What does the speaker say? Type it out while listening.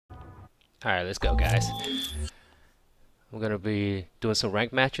Alright, let's go, guys. I'm gonna be doing some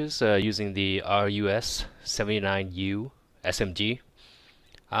rank matches using the RUS-79U SMG.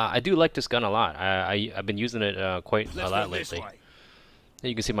 I do like this gun a lot. I've been using it quite a lot lately.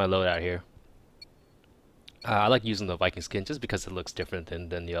 You can see my loadout here. I like using the Viking skin just because it looks different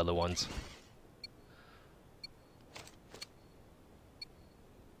than the other ones.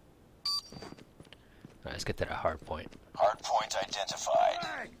 Alright, let's get to that hard point. Hard point identified.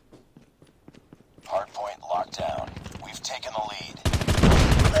 Hard point locked down. We've taken the lead.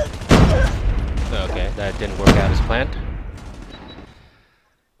 Okay, that didn't work out as planned.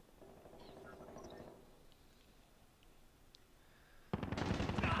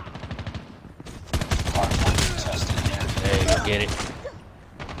 Hard point contested. There you go, get it.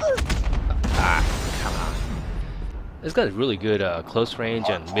 Ah, come on. It's got really good close range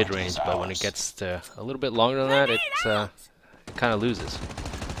and mid range, but when it gets to a little bit longer than that, it kind of loses.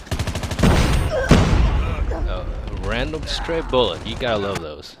 Random stray bullet, you gotta love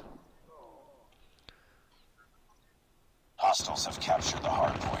those. Hostiles have captured the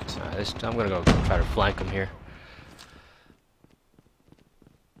hard point. I'm gonna go try to flank them here.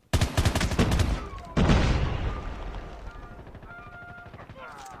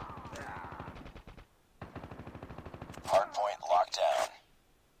 Hard point locked down.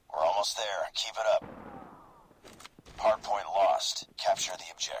 We're almost there. Keep it up. Hard point lost. Capture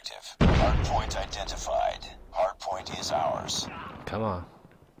the objective. Hard point identified. Hard point is ours. Come on.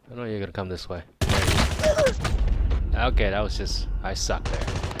 I know you're gonna come this way. Okay, that was just... I suck there.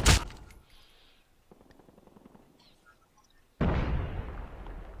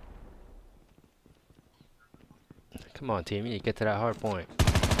 Come on, team. You get to that hard point.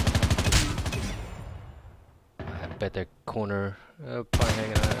 I bet that corner... probably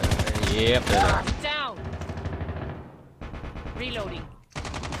hanging on... Yep, there. Down. Reloading.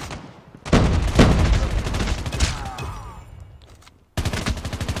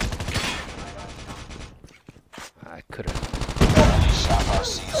 I could have.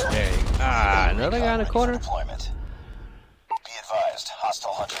 There you go. Another guy in the corner? Deployment. Be advised,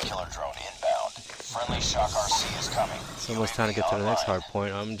 hostile hunter-killer drone inbound. Friendly shock RC is coming. It's almost time to get to the next hard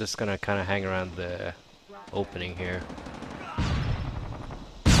point. I'm just gonna kind of hang around the opening here.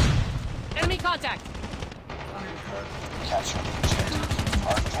 Enemy contact. Capture the objective.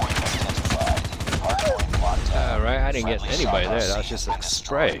 Hard point identified. Hard point locked down. Alright, I didn't get anybody there. That was just a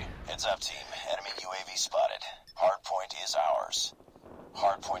spray. Heads up, team. Enemy UAV spotted. Hard point is ours.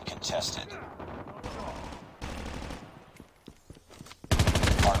 Hard point contested.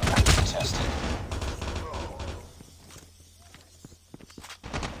 Hard point contested.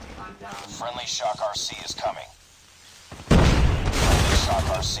 Friendly shock RC is coming. Friendly shock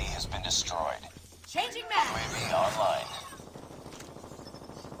RC has been destroyed. Changing map. UAV online.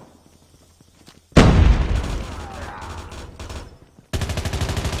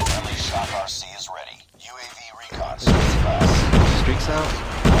 Friendly shock RC is ready. UAV recon stands by. Streaks out.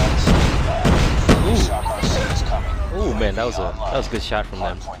 Shock RC is coming. Ooh, man, that was a good shot from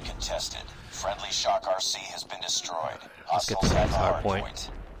them. Hard point contested. Friendly shock RC has been destroyed. Let's get to the next hard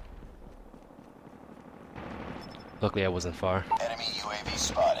point. Luckily, I wasn't far. Enemy UAV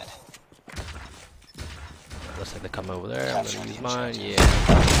spotted. Looks like they're coming over there. I'm gonna use mine. Yeah.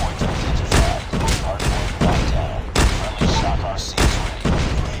 Hard point identified. Hard point locked down. Friendly shock RC is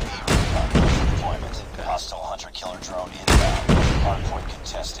ready. UAV recon deployment. Hostile hunter-killer drone inbound. Hard point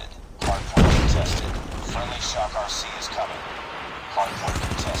contested. Hard point contested. Friendly shock RC is coming. Hard point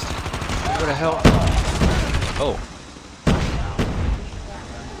contested. Where the hell? Oh.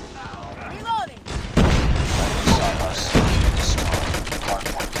 Reloading. Friendly shock RC has been destroyed. Hard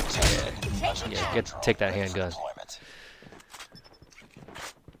point contested. Yeah, take that handgun. Deployment.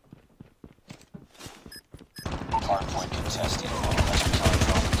 Hard point contested.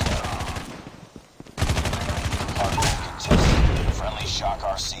 Hard point contested. Friendly shock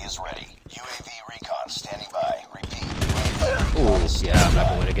RC is ready. UAV recon standing by. Repeat. Ooh, yeah, I'm not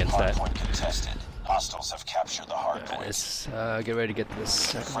going against Hard that. point contested. Hostiles have captured the hard point. Let's get ready to get this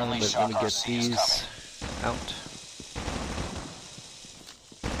second one, Friendly but let me shock get RC is these out.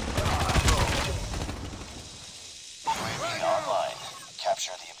 UAV online.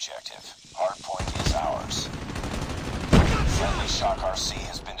 Capture the objective. Hard point is ours. Friendly shock RC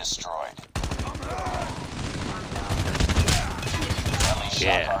has been destroyed. Friendly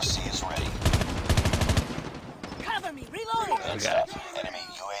shock RC is ready. Cover me. Reloading. Heads up. Enemy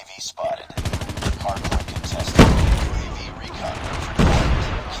UAV spotted. Hard point contested. UAV recon for deployment.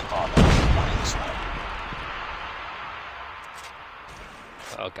 Keep on them. Running this way.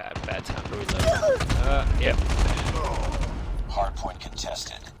 Oh god, bad time to reload. Yep. Hardpoint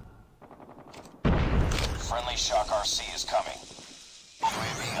contested. Friendly Shock RC is coming.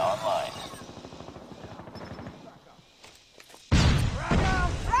 UAV online. Frag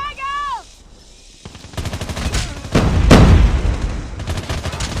out! Frag out!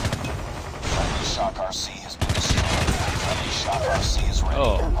 Friendly Shock RC has been destroyed. Friendly Shock RC is ready.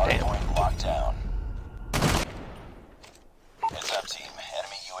 Oh, damn. Hardpoint locked down. Heads up, team.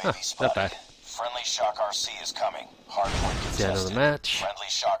 Enemy UAV spotted. Not bad. Friendly Shock RC is coming. Hardpoint It's the end of the contested. match. Friendly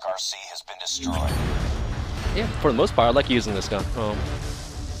Shock RC has been destroyed. Yeah, for the most part, I like using this gun.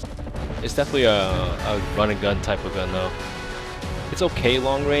 It's definitely a run and gun type of gun, though. It's okay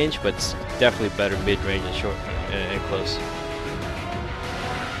long range, but it's definitely better mid range and short and close.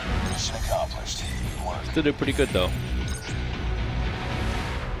 Mission accomplished. Good work. Still did pretty good, though.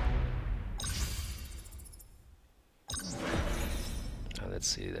 Let's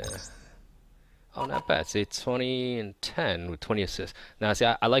see there. Oh, not bad. See, it's 20 and 10 with 20 assists. Now, see,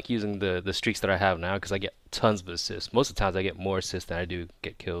 I like using the streaks that I have now because I get tons of assists. Most of the times, I get more assists than I do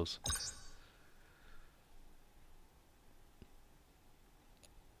get kills.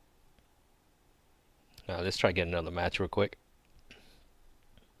 Now, let's try getting another match real quick.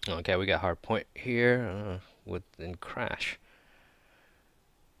 Okay, we got hard point here within Crash.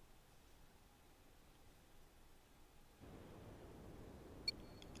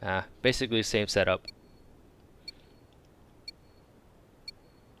 Basically same setup.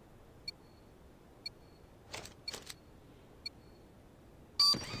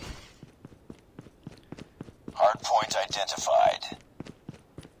 Hardpoint identified.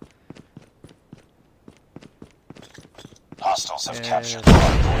 Hostiles have captured the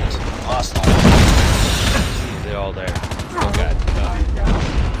hardpoint. Lost the lead. They're all there. Oh god.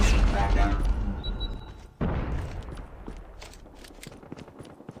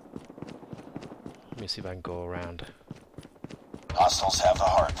 Let me see if I can go around. Hostiles have the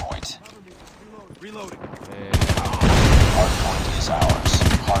hardpoint. Reloading. Hardpoint is ours.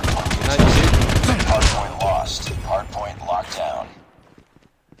 Hardpoint Nice, contested. dude. Hardpoint lost. Hardpoint locked down.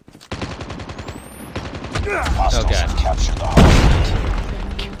 Hostiles Okay. have captured the hardpoint.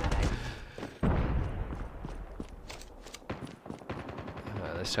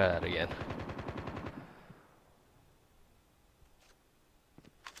 Let's try that again.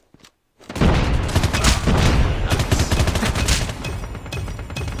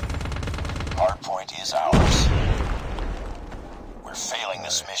 Hardpoint is ours. We're failing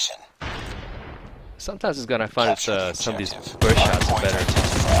this mission. Sometimes it's gonna find it's Capture the some of these objective. burst shots are Hardpoint better.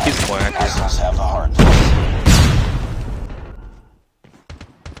 identified. He's more accurate. Hostiles have the hardpoint.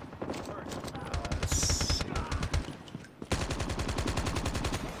 Let's see.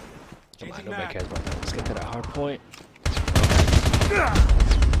 Come on, nobody cares about that. Let's get to that hard point.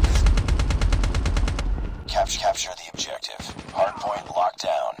 Capture the objective. Hardpoint locked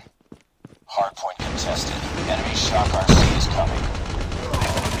down. Hardpoint contested. Enemy Shock RC is coming.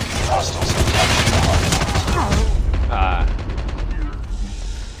 Hostiles have captured the hardpoint.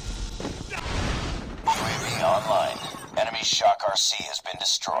 UAV online. Enemy Shock RC has been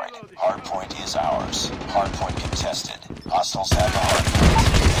destroyed. Hardpoint is ours. Hardpoint contested. Hostiles have the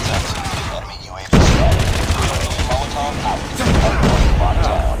hardpoint. It's empty. Enemy UAV spotted. Molotov out. Hardpoint locked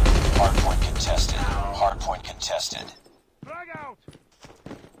down. Hardpoint contested. Hardpoint contested. Frag out.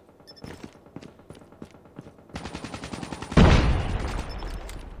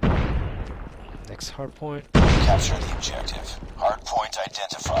 Next hard point. Capture the objective. Hardpoint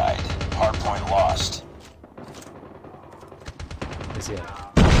identified. Hardpoint lost. Is it?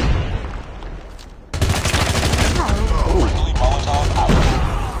 Friendly Molotov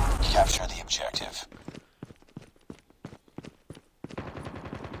out. Capture the objective.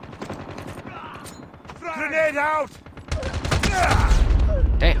 Grenade out.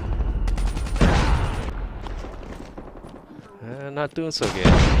 Damn. Not doing so good.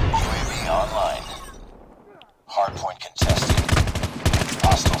 UAV online. Hardpoint contested.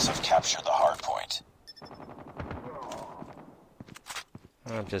 Hostiles have captured the hardpoint.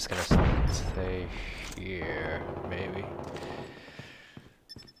 I'm just gonna stay here, maybe.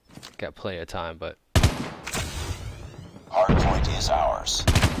 Got plenty of time, but Hardpoint is ours.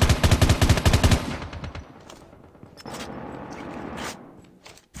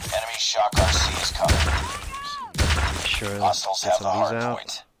 Enemy Shock RC is coming. sure. Hostiles Get have the some of these out.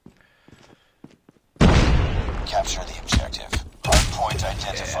 hardpoint. Capture the objective. Hardpoint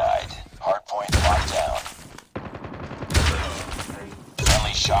identified. Hardpoint locked down.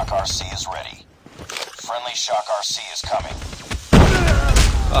 Friendly Shock RC is ready. Friendly Shock RC is coming.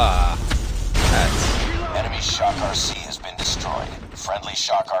 That's Enemy Shock RC has been destroyed. Friendly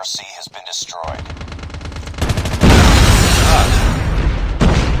Shock RC has been destroyed.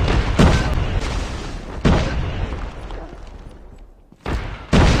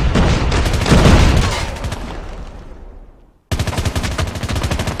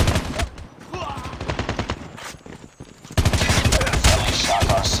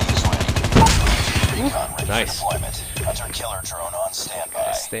 Nice. for deployment. Hunter-killer drone on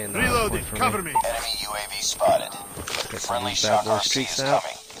standby. Stay in the Reloading. for Cover me. Enemy UAV spotted. Get some Friendly of these bad shock boy RC streaks is out.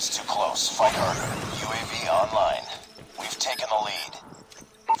 coming. It's too close. Fight harder. UAV online. We've taken the lead.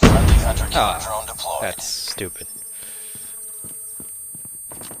 Friendly hunter-killer drone deployed. That's stupid.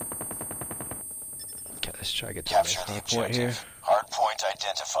 Okay, let's try to get to the next Capture the hard point here. objective. Hard point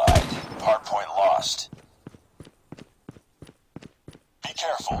identified. Hard point lost. Be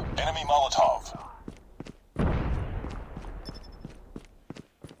careful. Enemy Molotov.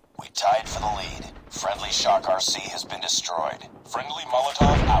 We tied for the lead. Friendly shock RC has been destroyed. Friendly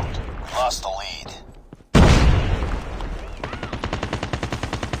Molotov out. We lost the lead.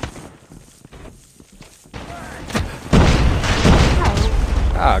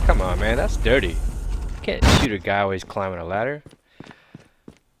 Ah, come on, man. That's dirty. You can't shoot a guy always climbing a ladder.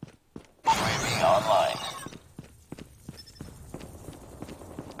 UAV online.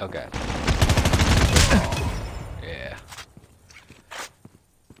 Okay. Yeah.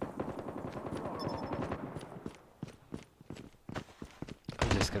 I'm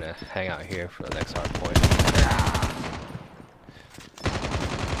just gonna hang out here for the next hard point.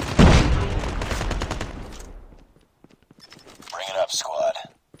 Bring it up, squad.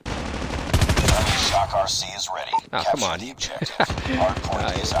 Friendly shock RC is ready. Oh, Capture come on. the objective. Hard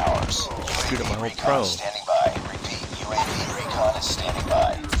point is ours. Screwed up my UAV whole recon pro. standing by. Repeat, UAV recon is standing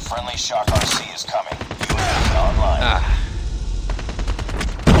by. Friendly shock RC is coming. UAV online. Ah,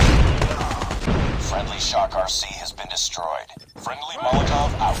 Friendly shock RC has been destroyed. Friendly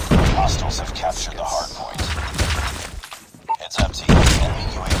Molotov out. Hostiles have captured the hard point. Heads up team. Enemy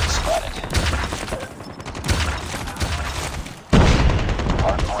UAV spotted.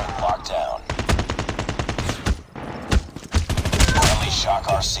 Hard point locked down. Friendly shock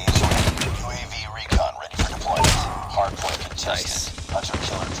RC is ready. UAV recon ready for deployment. Hard point contested. Hunter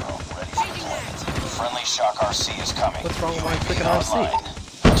killer drone ready for deployment. Friendly shock RC is coming. What's wrong with my UAV freaking RC? online.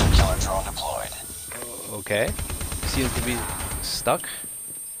 Hunter killer drone deployed. okay. Seems to be stuck.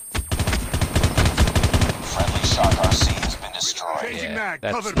 Friendly shock RC has been destroyed. Changing Yeah, mag.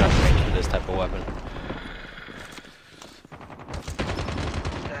 that's Cover not me. range for this type of weapon.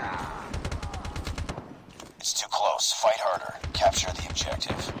 It's too close. Fight harder. Capture the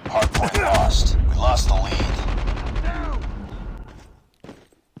objective. Hardpoint lost. We lost the lead.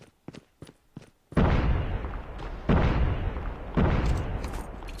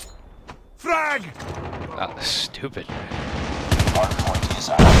 Frag! Ah, stupid. Hardpoint is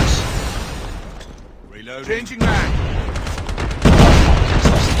ours. Reloading. Changing mag.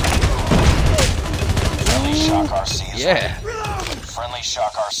 Friendly shock RC is Yeah. ready. Friendly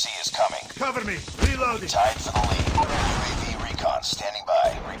shock RC is coming. Cover me. Reloading. Tied for the lead. UAV recon standing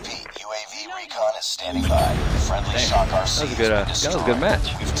by. Repeat. UAV recon is standing by. Friendly Damn. shock RC That was a has good, been that was a destroyed. good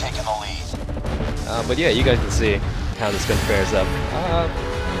match. We've taken the lead. But yeah, you guys can see how this gun fares up.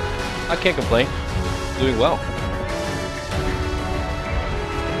 I can't complain. Doing well.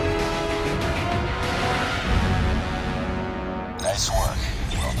 Nice work.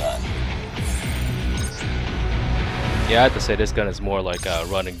 Well done. Yeah, I have to say this gun is more like a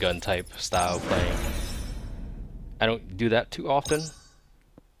run and gun type style playing. I don't do that too often,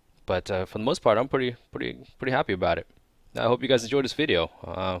 but for the most part, I'm pretty happy about it. I hope you guys enjoyed this video.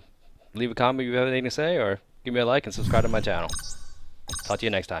 Leave a comment if you have anything to say, or give me a like and subscribe to my channel. Talk to you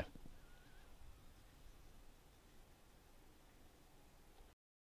next time.